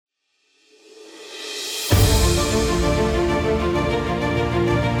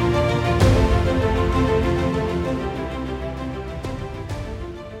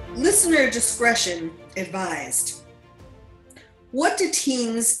Listener discretion advised. What do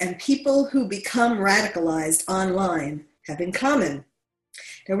teens and people who become radicalized online have in common?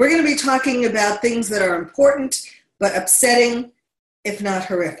 Now, we're going to be talking about things that are important but upsetting, if not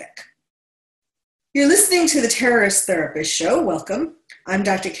horrific. You're listening to the Terrorist Therapist Show. Welcome. I'm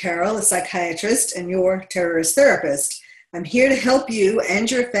Dr. Carol, a psychiatrist and your terrorist therapist. I'm here to help you and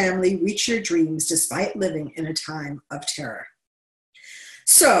your family reach your dreams despite living in a time of terror.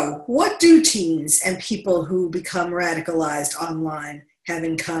 So, what do teens and people who become radicalized online have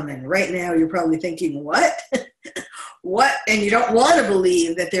in common? Right now, you're probably thinking, what? What? And you don't want to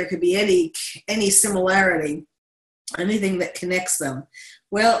believe that there could be any similarity, anything that connects them.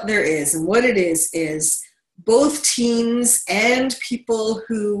 Well, there is. And what it is both teens and people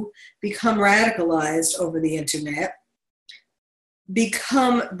who become radicalized over the internet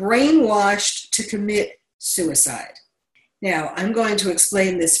become brainwashed to commit suicide. Now, I'm going to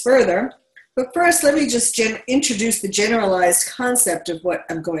explain this further, but first let me just introduce the generalized concept of what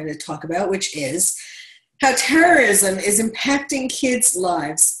I'm going to talk about, which is how terrorism is impacting kids'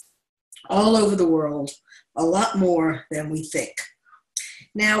 lives all over the world a lot more than we think.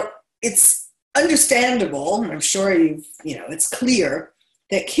 Now, it's understandable, I'm sure it's clear,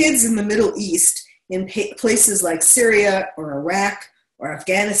 that kids in the Middle East, in places like Syria or Iraq or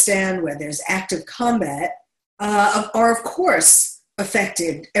Afghanistan, where there's active combat, are, of course,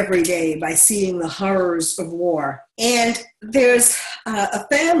 affected every day by seeing the horrors of war. And there's a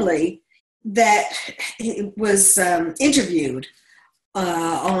family that was interviewed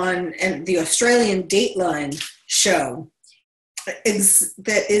on the Australian Dateline show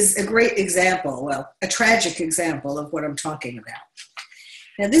that is a great example, well, a tragic example of what I'm talking about.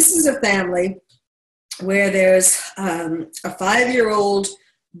 Now, this is a family where there's a 5-year-old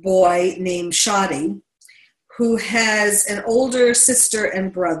boy named Shadi, who has an older sister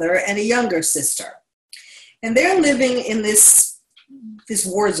and brother and a younger sister. And they're living in this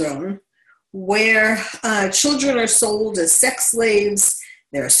war zone where children are sold as sex slaves.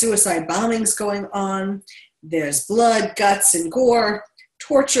 There are suicide bombings going on. There's blood, guts, and gore,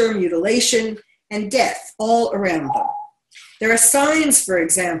 torture, mutilation, and death all around them. There are signs, for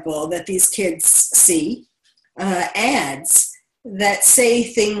example, that these kids see, ads that say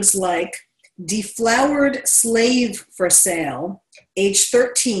things like, deflowered slave for sale, age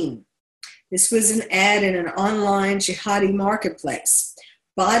 13. This was an ad in an online jihadi marketplace.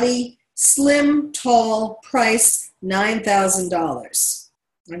 Body, slim, tall, price, $9,000.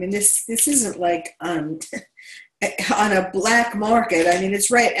 I mean, this isn't like on a black market. I mean,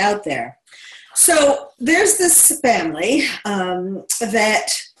 it's right out there. So there's this family that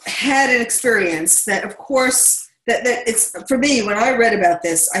had an experience that, of course, that it's, for me, when I read about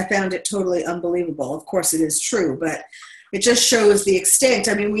this, I found it totally unbelievable. Of course, it is true, but it just shows the extent.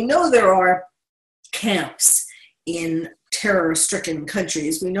 I mean, we know there are camps in terror-stricken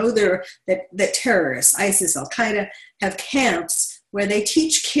countries. We know that terrorists, ISIS, Al-Qaeda, have camps where they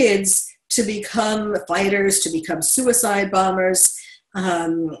teach kids to become fighters, to become suicide bombers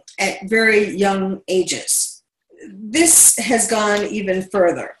at very young ages. This has gone even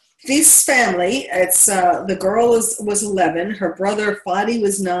further. This family, the girl was 11, her brother Fadi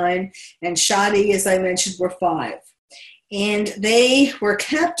was 9, and Shadi, as I mentioned, were 5. And they were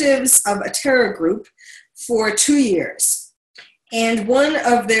captives of a terror group for 2 years. And one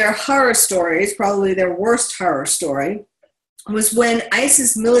of their horror stories, probably their worst horror story, was when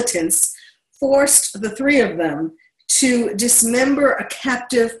ISIS militants forced the 3 of them to dismember a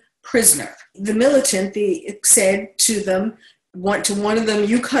captive prisoner. The militant said to them, to one of them,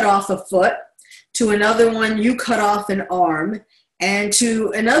 you cut off a foot, to another one, you cut off an arm, and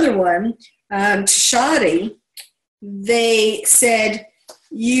to another one, to Shadi, they said,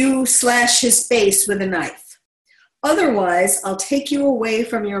 you slash his face with a knife. Otherwise, I'll take you away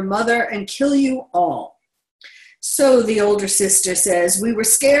from your mother and kill you all. So the older sister says, we were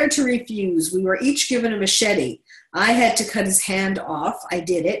scared to refuse. We were each given a machete. I had to cut his hand off. I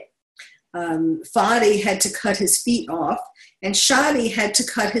did it. Fadi had to cut his feet off, and Shadi had to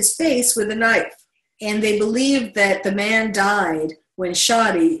cut his face with a knife. And they believed that the man died when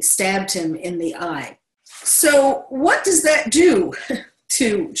Shadi stabbed him in the eye. So what does that do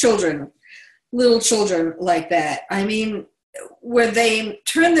to children, little children like that? I mean, where they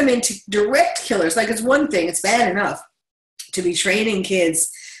turn them into direct killers. Like, it's one thing, it's bad enough to be training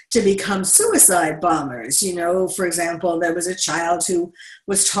kids to become suicide bombers. You know, for example, there was a child who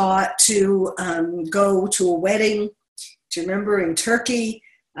was taught to go to a wedding, do you remember, in Turkey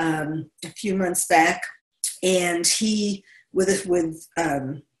a few months back, and he, with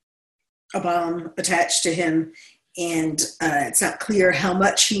a bomb attached to him, And it's not clear how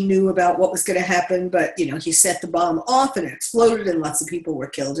much he knew about what was going to happen, but, he set the bomb off and it exploded and lots of people were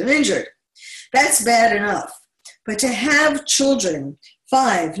killed and injured. That's bad enough. But to have children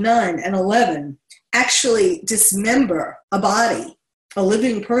 5, 9, and 11 actually dismember a body, a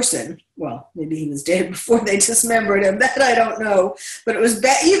living person, well, maybe he was dead before they dismembered him, that I don't know, but it was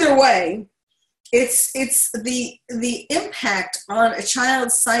bad. Either way, it's the impact on a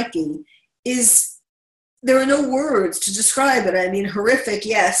child's psyche is, there are no words to describe it. I mean, horrific,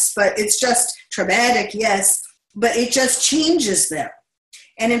 yes, but it's just traumatic, yes, but it just changes them.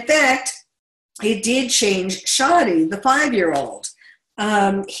 And in fact, it did change Shadi, the 5-year-old.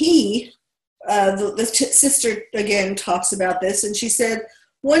 The sister again talks about this, and she said,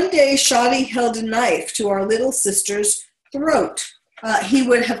 one day Shadi held a knife to our little sister's throat. He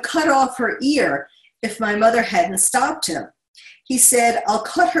would have cut off her ear if my mother hadn't stopped him. He said, I'll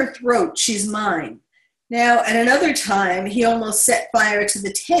cut her throat, she's mine. Now, at another time, he almost set fire to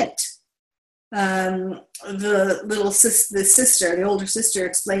the tent. The older sister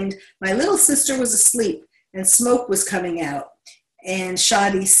explained, my little sister was asleep and smoke was coming out. And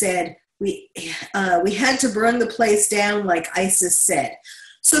Shadi said, we had to burn the place down like ISIS said.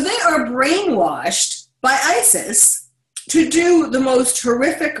 So they are brainwashed by ISIS to do the most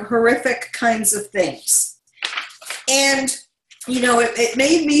horrific kinds of things. And, it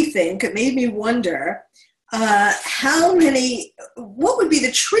made me think, it made me wonder, what would be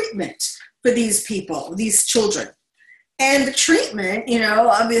the treatment for these people, these children? And the treatment,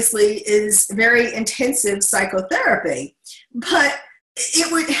 obviously is very intensive psychotherapy, but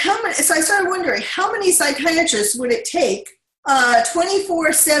so I started wondering, how many psychiatrists would it take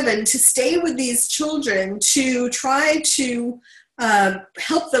 24/7 to stay with these children to try to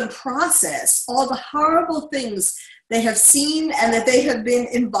help them process all the horrible things they have seen and that they have been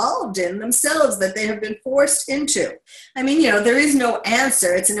involved in themselves, that they have been forced into? I mean, there is no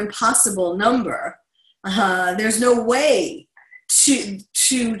answer. It's an impossible number. There's no way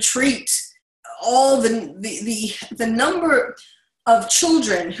to treat all the number of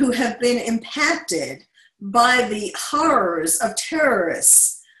children who have been impacted by the horrors of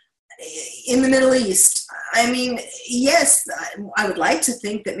terrorists in the Middle East. I mean, yes, I would like to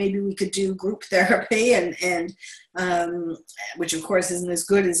think that maybe we could do group therapy and which of course isn't as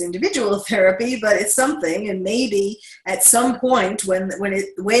good as individual therapy, but it's something. And maybe at some point when and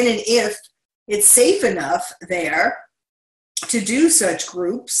if it's safe enough there to do such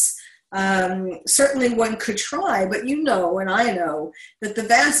groups, certainly one could try, but and I know that the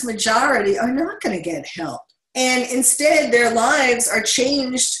vast majority are not going to get help. And instead, their lives are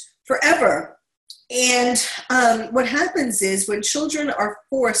changed forever. And what happens is when children are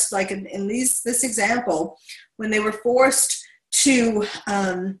forced, like in this example, when they were forced to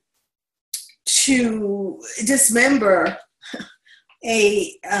dismember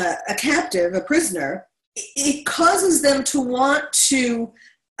a captive, a prisoner, it causes them to want to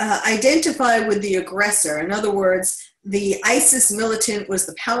identify with the aggressor. In other words, the ISIS militant was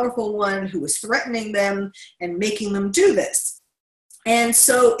the powerful one who was threatening them and making them do this. And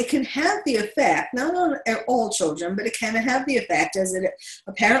so it can have the effect, not on all children, but it can have the effect, as it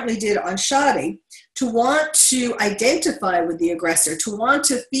apparently did on Shadi, to want to identify with the aggressor, to want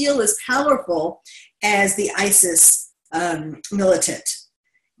to feel as powerful as the ISIS militant.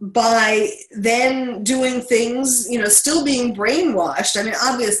 By then doing things, still being brainwashed. I mean,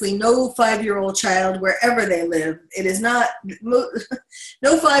 obviously no 5-year-old child, wherever they live, it is not, no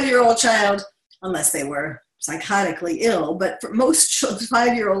 5-year-old child, unless they were psychotically ill, but for most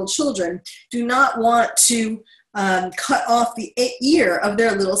 5-year-old children do not want to cut off the ear of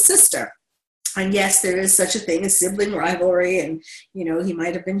their little sister. And yes, there is such a thing as sibling rivalry, and, he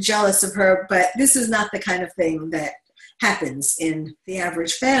might have been jealous of her, but this is not the kind of thing that happens in the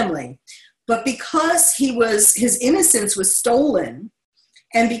average family. But because his innocence was stolen,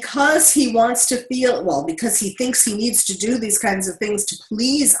 and because he wants to because he thinks he needs to do these kinds of things to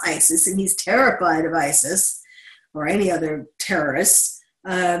please ISIS, and he's terrified of ISIS or any other terrorists,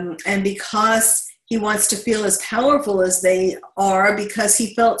 and because he wants to feel as powerful as they are, because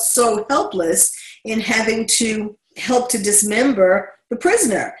he felt so helpless in having to help to dismember the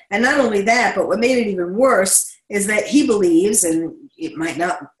prisoner. And not only that, but what made it even worse is that he believes, and it might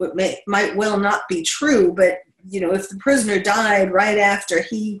well not be true, but if the prisoner died right after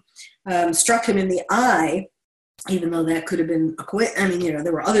he struck him in the eye, even though that could have been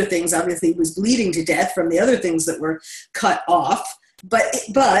there were other things. Obviously, he was bleeding to death from the other things that were cut off. But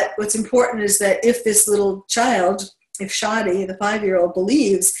what's important is that if this little child, if Shadi, the 5-year-old,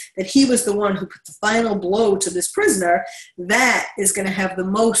 believes that he was the one who put the final blow to this prisoner, that is going to have the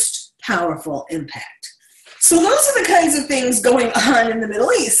most powerful impact. So those are the kinds of things going on in the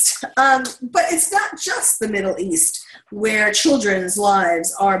Middle East. But it's not just the Middle East where children's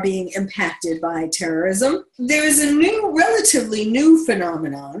lives are being impacted by terrorism. There is a relatively new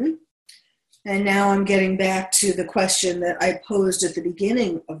phenomenon. And now I'm getting back to the question that I posed at the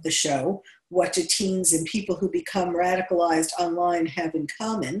beginning of the show. What do teens and people who become radicalized online have in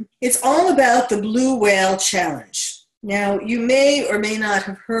common? It's all about the Blue Whale Challenge. Now, you may or may not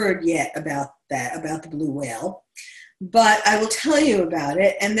have heard yet about the blue whale, but I will tell you about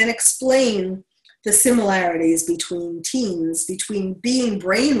it and then explain the similarities between teens, between being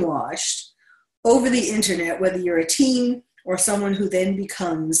brainwashed over the internet, whether you're a teen or someone who then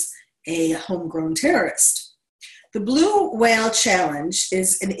becomes a homegrown terrorist. The Blue Whale Challenge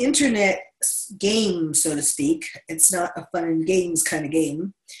is an internet game, so to speak. It's not a fun and games kind of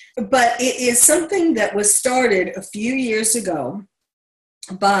game, but it is something that was started a few years ago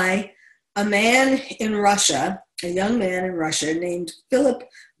by a man in Russia, a young man in Russia named Philip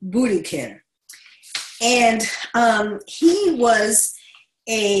Budykhin. And he was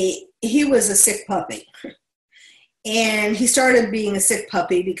a sick puppy. And he started being a sick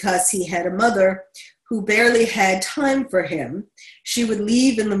puppy because he had a mother who barely had time for him. She would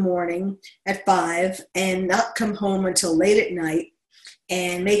leave in the morning at 5 and not come home until late at night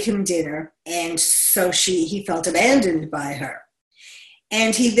and make him dinner. And so he felt abandoned by her.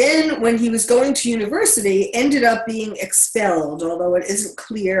 And he then, when he was going to university, ended up being expelled, although it isn't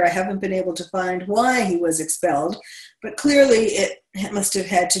clear. I haven't been able to find why he was expelled, but clearly it must have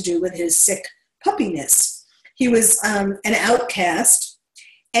had to do with his sick puppiness. He was an outcast,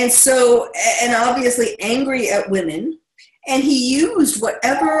 and obviously angry at women, and he used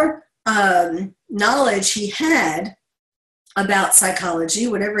whatever knowledge he had about psychology,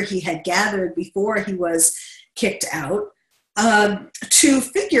 whatever he had gathered before he was kicked out, to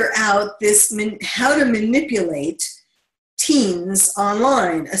figure out how to manipulate teens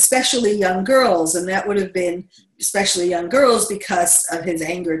online, especially young girls, and that would have been especially young girls because of his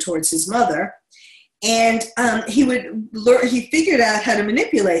anger towards his mother. And he figured out how to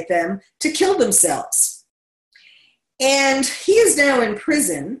manipulate them to kill themselves. And he is now in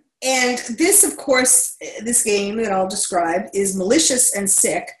prison. And this, of course, this game that I'll describe is malicious and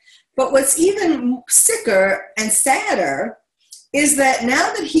sick. But what's even sicker and sadder is that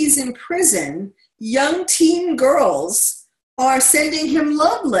now that he's in prison, young teen girls are sending him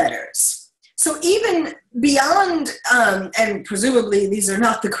love letters. So even beyond, and presumably these are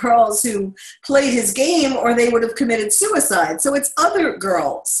not the girls who played his game or they would have committed suicide. So it's other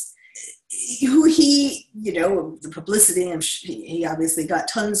girls who the publicity, he obviously got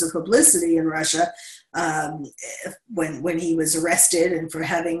tons of publicity in Russia when he was arrested and for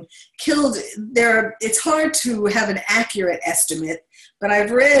having killed it's hard to have an accurate estimate, but I've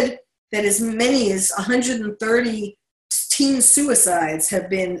read that as many as 130 teen suicides have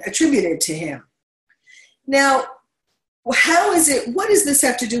been attributed to him. Now, what does this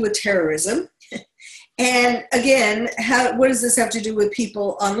have to do with terrorism? And again, what does this have to do with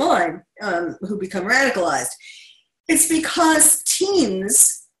people online who become radicalized? It's because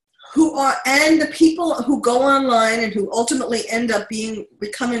teens and the people who go online and who ultimately end up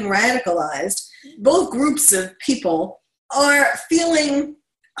becoming radicalized, both groups of people are feeling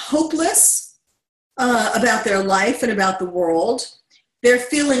hopeless about their life and about the world. They're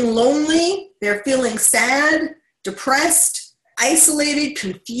feeling lonely. They're feeling sad, depressed, isolated,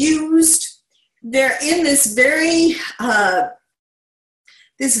 confused. They're in this very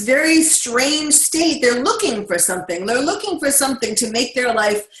strange state. They're looking for something. They're looking for something to make their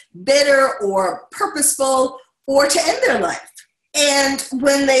life better or purposeful or to end their life. And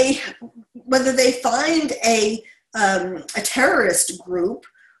whether they find a terrorist group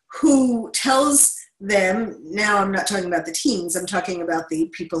who tells them, now I'm not talking about the teens, I'm talking about the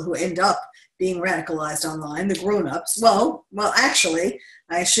people who end up being radicalized online, the grown-ups. Well, actually,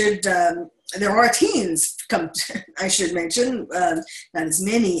 there are teens, I should mention, not as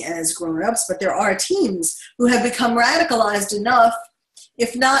many as grown-ups, but there are teens who have become radicalized enough,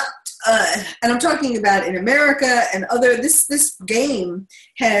 if not, and I'm talking about in America and this game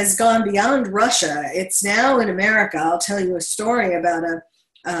has gone beyond Russia. It's now in America. I'll tell you a story about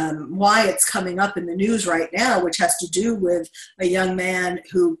why it's coming up in the news right now, which has to do with a young man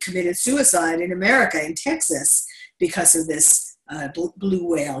who committed suicide in America, in Texas, because of this blue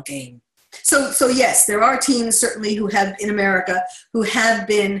whale game. So yes, there are teens certainly in America who have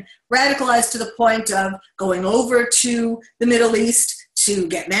been radicalized to the point of going over to the Middle East to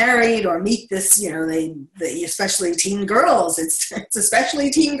get married or meet this, especially teen girls. It's especially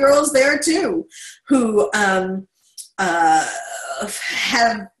teen girls there too, who have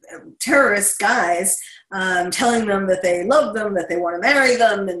terrorist guys telling them that they love them, that they want to marry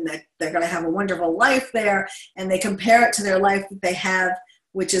them, and that they're going to have a wonderful life there. And they compare it to their life that they have,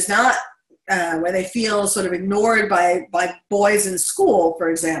 which is not where they feel sort of ignored by boys in school, for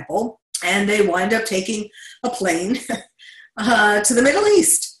example. And they wind up taking a plane to the Middle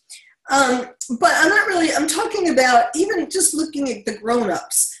East. But I'm talking about even just looking at the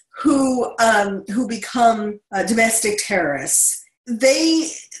grown-ups who become domestic terrorists. They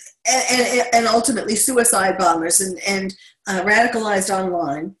and ultimately suicide bombers and radicalized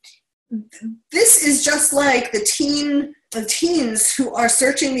online. This is just like the teens who are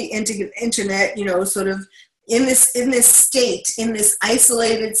searching the internet, sort of in this state, in this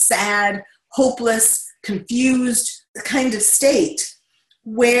isolated, sad, hopeless, confused kind of state,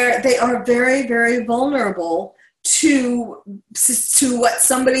 where they are very, very vulnerable to what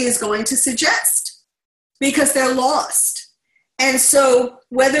somebody is going to suggest, because they're lost. And so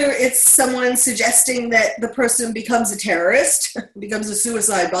whether it's someone suggesting that the person becomes a terrorist, becomes a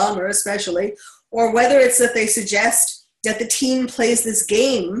suicide bomber especially, or whether it's that they suggest that the teen plays this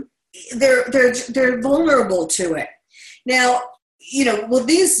game, they're vulnerable to it. Now,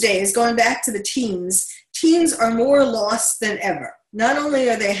 these days, going back to the teens are more lost than ever. Not only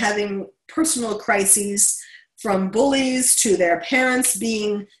are they having personal crises, from bullies to their parents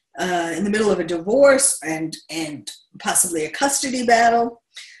being in the middle of a divorce and possibly a custody battle,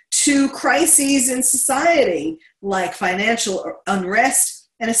 to crises in society like financial unrest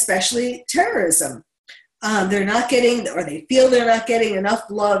and especially terrorism. They're not getting, or they feel they're not getting enough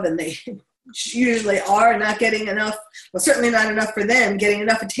love, and they usually are not getting enough, well, certainly not enough for them, getting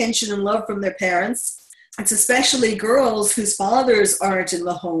enough attention and love from their parents. It's especially girls whose fathers aren't in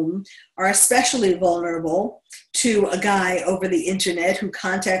the home are especially vulnerable to a guy over the internet who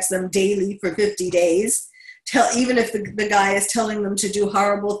contacts them daily for 50 days, even if the guy is telling them to do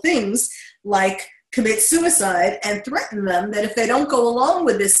horrible things like commit suicide and threaten them that if they don't go along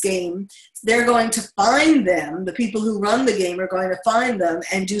with this game, they're going to find them. The people who run the game are going to find them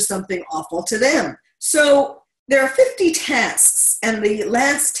and do something awful to them. So there are 50 tasks, and the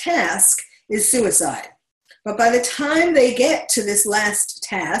last task is suicide. But by the time they get to this last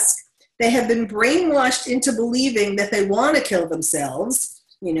task, they have been brainwashed into believing that they want to kill themselves,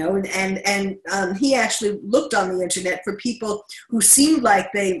 and he actually looked on the internet for people who seemed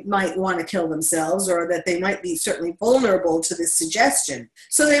like they might want to kill themselves, or that they might be certainly vulnerable to this suggestion.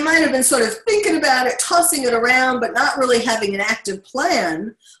 So they might have been sort of thinking about it, tossing it around, but not really having an active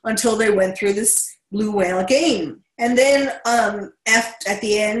plan until they went through this blue whale game. And then at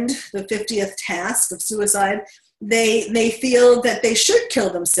the end, the 50th task of suicide, they feel that they should kill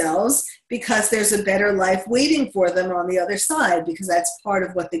themselves because there's a better life waiting for them on the other side, because that's part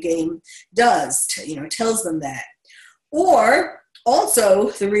of what the game does, tells them that. Or also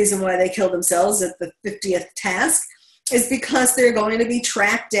the reason why they kill themselves at the 50th task is because they're going to be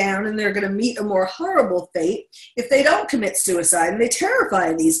tracked down and they're going to meet a more horrible fate if they don't commit suicide, and they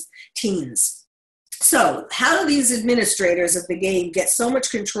terrify these teens. So how do these administrators of the game get so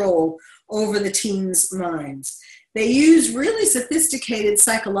much control over the teens' minds? They use really sophisticated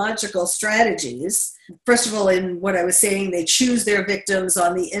psychological strategies. First of all, in what I was saying, they choose their victims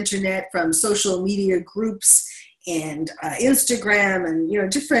on the internet from social media groups and Instagram and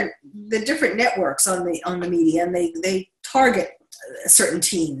the different networks on the media, and they target certain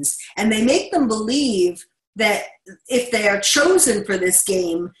teens, and they make them believe that if they are chosen for this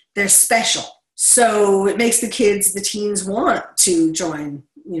game, they're special. So it makes the teens want to join,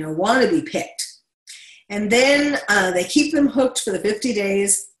 want to be picked. And then they keep them hooked for the 50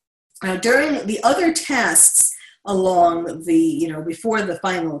 days. During the other tasks along before the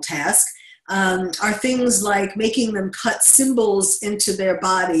final task, are things like making them cut symbols into their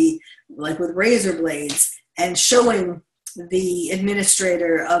body, like with razor blades, and showing the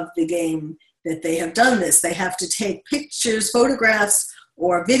administrator of the game that they have done this. They have to take pictures, photographs,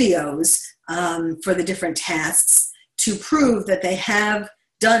 or videos for the different tasks to prove that they have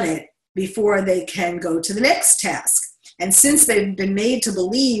done it before they can go to the next task. And since they've been made to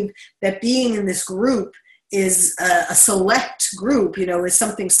believe that being in this group is a select group, is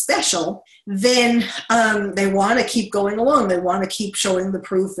something special, then they want to keep going along. They want to keep showing the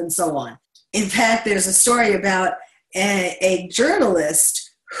proof and so on. In fact, there's a story about a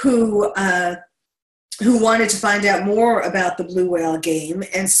journalist who wanted to find out more about the blue whale game.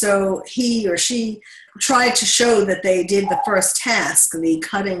 And so he or she tried to show that they did the first task, the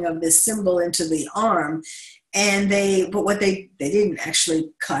cutting of this symbol into the arm. But what they didn't actually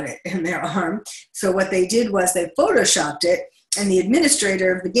cut it in their arm. So what they did was they photoshopped it, and the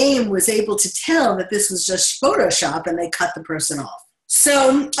administrator of the game was able to tell that this was just Photoshop, and they cut the person off.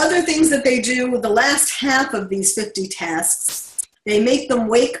 So other things that they do, the last half of these 50 tasks, they make them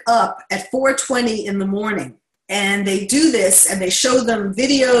wake up at 4:20 in the morning. And they do this and they show them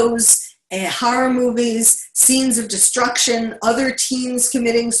videos and horror movies, scenes of destruction, other teens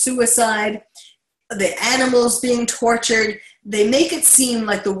committing suicide, the animals being tortured. They make it seem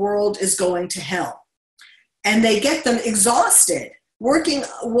like the world is going to hell. And they get them exhausted, waking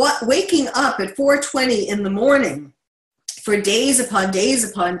up at 4:20 in the morning for days upon days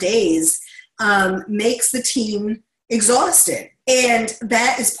upon days, makes the teen exhausted. And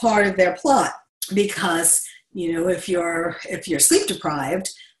that is part of their plot, because, you know, if you're sleep deprived,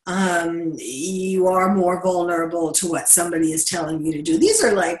 you are more vulnerable to what somebody is telling you to do. These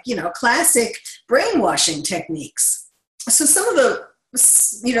are like, you know, classic brainwashing techniques. So some of the,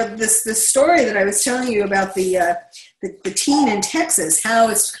 you know, this story that I was telling you about the teen in Texas, how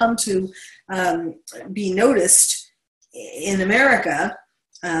it's come to be noticed in America.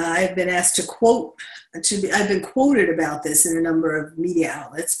 I've been asked to quote, I've been quoted about this in a number of media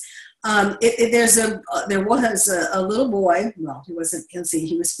outlets. There was a little boy, well, he wasn't,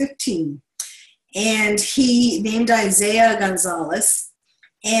 he was 15, and he named Isaiah Gonzalez,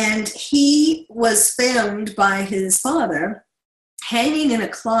 and he was found by his father hanging in a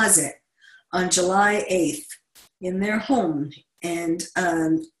closet on July 8th in their home, and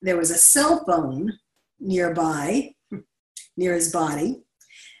there was a cell phone nearby, near his body,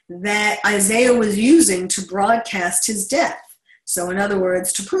 that Isaiah was using to broadcast his death. So in other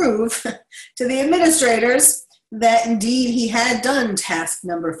words, to prove to the administrators that indeed he had done task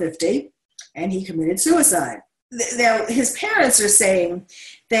number 50 and he committed suicide. Now, his parents are saying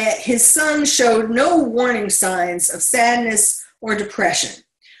that his son showed no warning signs of sadness or depression.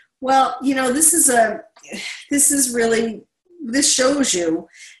 Well, you know, this shows you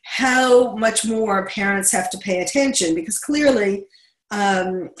how much more parents have to pay attention, because clearly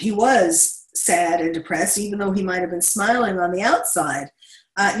he was sad and depressed, even though he might have been smiling on the outside.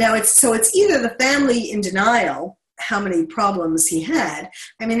 Now, it's either the family in denial, how many problems he had.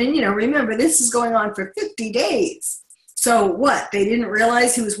 I mean, and, you know, remember, this is going on for 50 days. So what? They didn't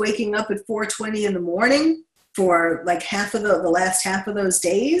realize he was waking up at 4:20 in the morning for like the last half of those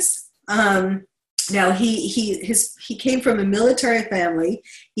days. Now, he came from a military family.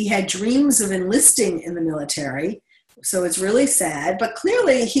 He had dreams of enlisting in the military. So it's really sad. But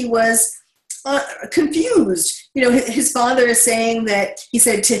clearly he was confused. You know, his father is saying that he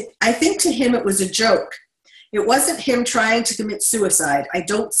said, I think to him it was a joke. It wasn't him trying to commit suicide. I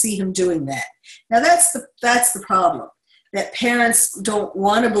don't see him doing that. Now that's the problem, that parents don't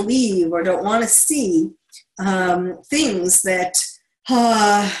want to believe or don't want to see things that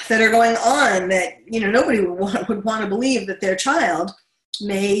are going on, that, you know, nobody would want to believe that their child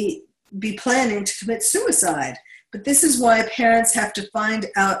may be planning to commit suicide. But this is why parents have to find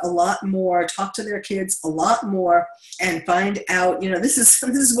out a lot more, talk to their kids a lot more, and find out, you know, this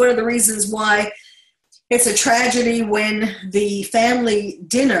is one of the reasons why it's a tragedy when the family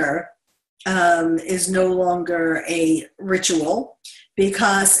dinner is no longer a ritual,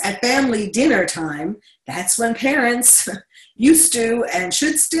 because at family dinner time, that's when parents used to and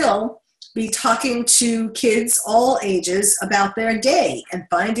should still be talking to kids all ages about their day and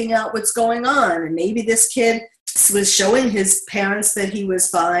finding out what's going on. And maybe this kid was showing his parents that he was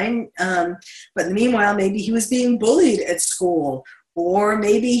fine, but meanwhile, maybe he was being bullied at school, or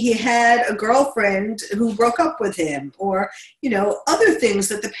maybe he had a girlfriend who broke up with him, or, you know, other things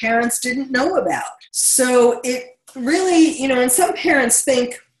that the parents didn't know about. So it really, you know, and some parents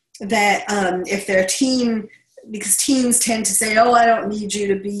think that if their teen, because teens tend to say, oh, I don't need you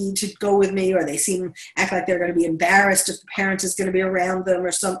to go with me, or they act like they're going to be embarrassed if the parent is going to be around them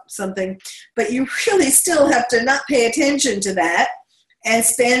or something. But you really still have to not pay attention to that and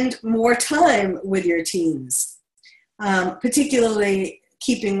spend more time with your teens, particularly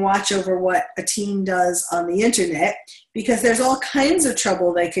keeping watch over what a teen does on the internet, because there's all kinds of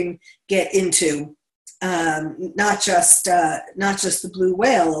trouble they can get into, not just the blue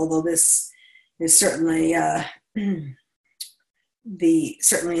whale, although this is certainly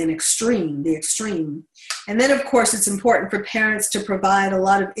certainly the extreme. And then, of course, it's important for parents to provide a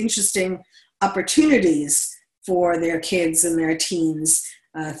lot of interesting opportunities for their kids and their teens,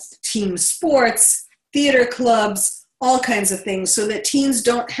 team sports, theater clubs, all kinds of things, so that teens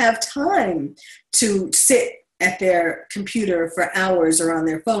don't have time to sit at their computer for hours or on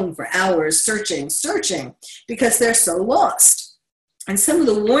their phone for hours searching, because they're so lost. And some of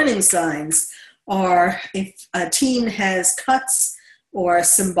the warning signs are if a teen has cuts or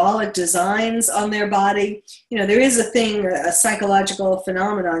symbolic designs on their body. You know, there is a thing, a psychological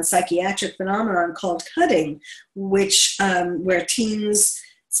phenomenon, psychiatric phenomenon called cutting, which where teens,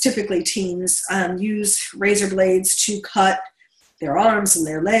 it's typically teens, use razor blades to cut their arms and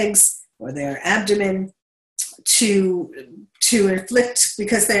their legs or their abdomen to inflict,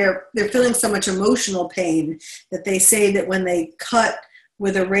 because they're feeling so much emotional pain that they say that when they cut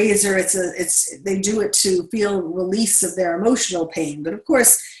with a razor, they do it to feel release of their emotional pain. But of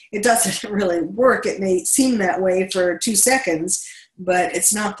course, it doesn't really work. It may seem that way for 2 seconds, but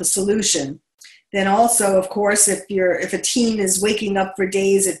it's not the solution. Then also, of course, if a teen is waking up for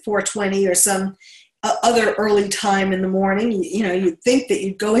days at 4:20 or some other early time in the morning, you'd think that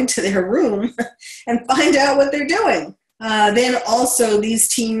you'd go into their room and find out what they're doing. Then also, these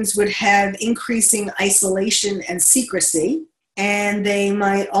teens would have increasing isolation and secrecy. And they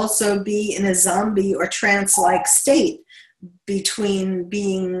might also be in a zombie or trance-like state between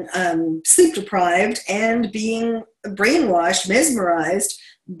being sleep deprived and being brainwashed, mesmerized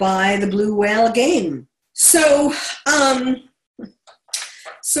by the blue whale game. So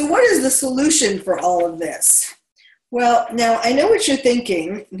what is the solution for all of this? Well, now I know what you're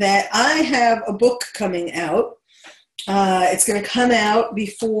thinking, that I have a book coming out. It's going to come out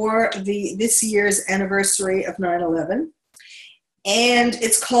before this year's anniversary of 9/11. And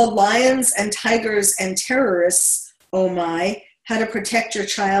it's called Lions and Tigers and Terrorists, Oh My, How to Protect Your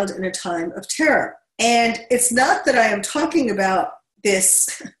Child in a Time of Terror. And it's not that I am talking about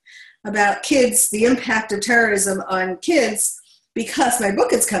this, about kids, the impact of terrorism on kids, because my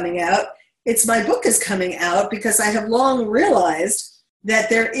book is coming out. My book is coming out because I have long realized that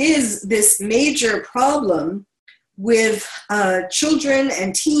there is this major problem with children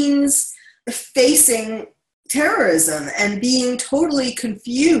and teens facing terrorism and being totally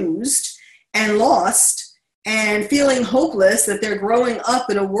confused and lost and feeling hopeless that they're growing up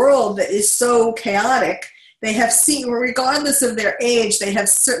in a world that is so chaotic. They have seen, regardless of their age, they have,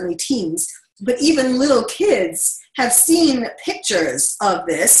 certainly teens, but even little kids have seen pictures of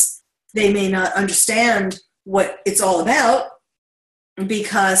this. They may not understand what it's all about and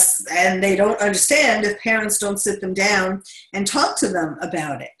they don't understand if parents don't sit them down and talk to them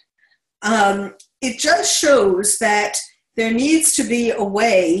about it. It just shows that there needs to be a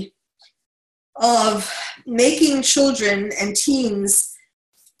way of making children and teens,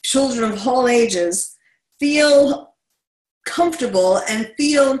 children of all ages, feel comfortable and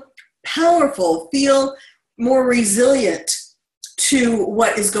feel powerful, feel more resilient to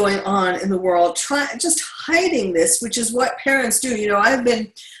what is going on in the world. Just hiding this, which is what parents do. You know, I've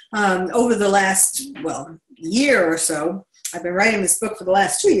been, over the last, year or so, I've been writing this book for the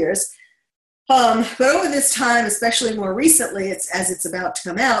last 2 years, but over this time, especially more recently, as it's about to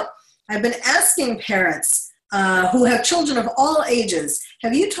come out, I've been asking parents who have children of all ages,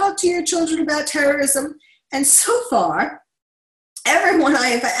 have you talked to your children about terrorism? And so far, everyone I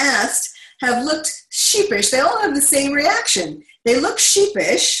have asked have looked sheepish. They all have the same reaction. They look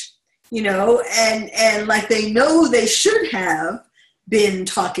sheepish, and like they know they should have been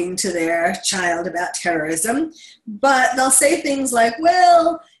talking to their child about terrorism, but they'll say things like,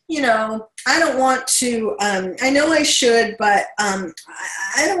 well, I don't want to, I know I should, but I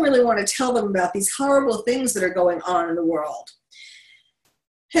don't really want to tell them about these horrible things that are going on in the world.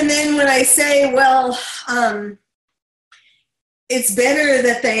 And then when I say, well, it's better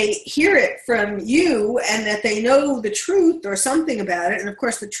that they hear it from you and that they know the truth or something about it. And of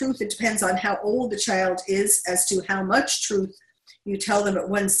course, the truth, it depends on how old the child is as to how much truth you tell them at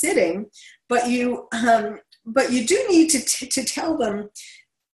one sitting. But you do need to tell them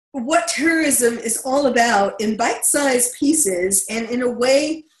what terrorism is all about in bite-sized pieces and in a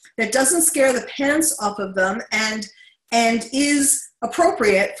way that doesn't scare the pants off of them and is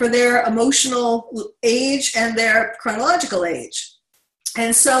appropriate for their emotional age and their chronological age.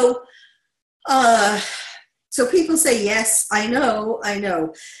 And so people say, yes, I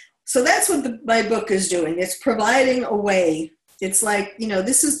know. So that's what my book is doing. It's providing a way. It's like,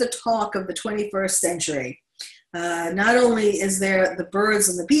 this is the talk of the 21st century. Not only is there the birds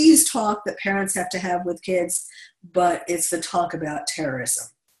and the bees talk that parents have to have with kids, but it's the talk about terrorism.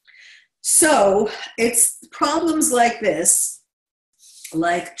 So it's problems like this,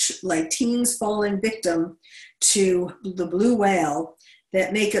 like teens falling victim to the blue whale,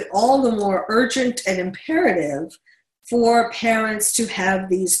 that make it all the more urgent and imperative for parents to have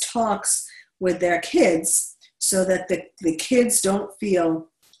these talks with their kids so that the kids don't feel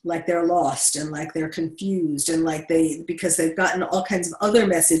like they're lost and like they're confused and because they've gotten all kinds of other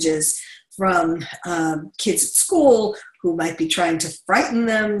messages from kids at school who might be trying to frighten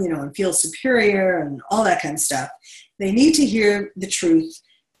them, and feel superior and all that kind of stuff. They need to hear the truth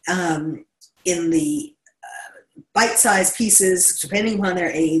in the bite-sized pieces, depending upon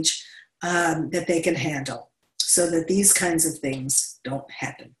their age, that they can handle, so that these kinds of things don't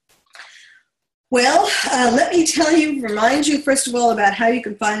happen. Well, let me remind you, first of all, about how you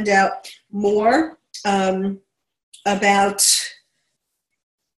can find out more about,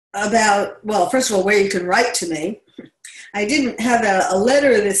 well, first of all, where you can write to me. I didn't have a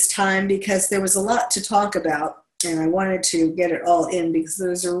letter this time because there was a lot to talk about, and I wanted to get it all in because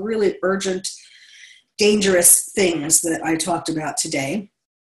those are really urgent, dangerous things that I talked about today.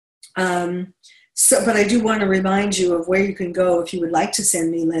 But I do want to remind you of where you can go if you would like to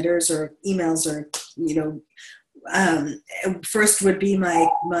send me letters or emails, or, first would be my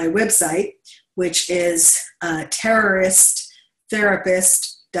website, which is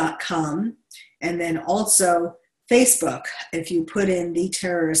terroristtherapist.com, and then also Facebook. If you put in The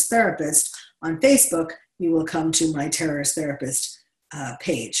Terrorist Therapist on Facebook, you will come to my Terrorist Therapist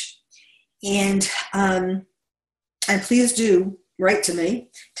page. And please do write to me.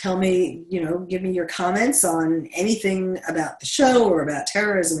 Tell me, give me your comments on anything about the show or about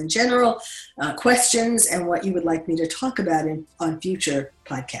terrorism in general, questions, and what you would like me to talk about on future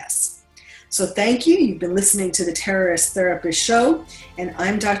podcasts. So thank you. You've been listening to the Terrorist Therapist Show, and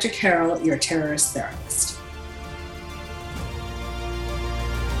I'm Dr. Carol, your Terrorist Therapist.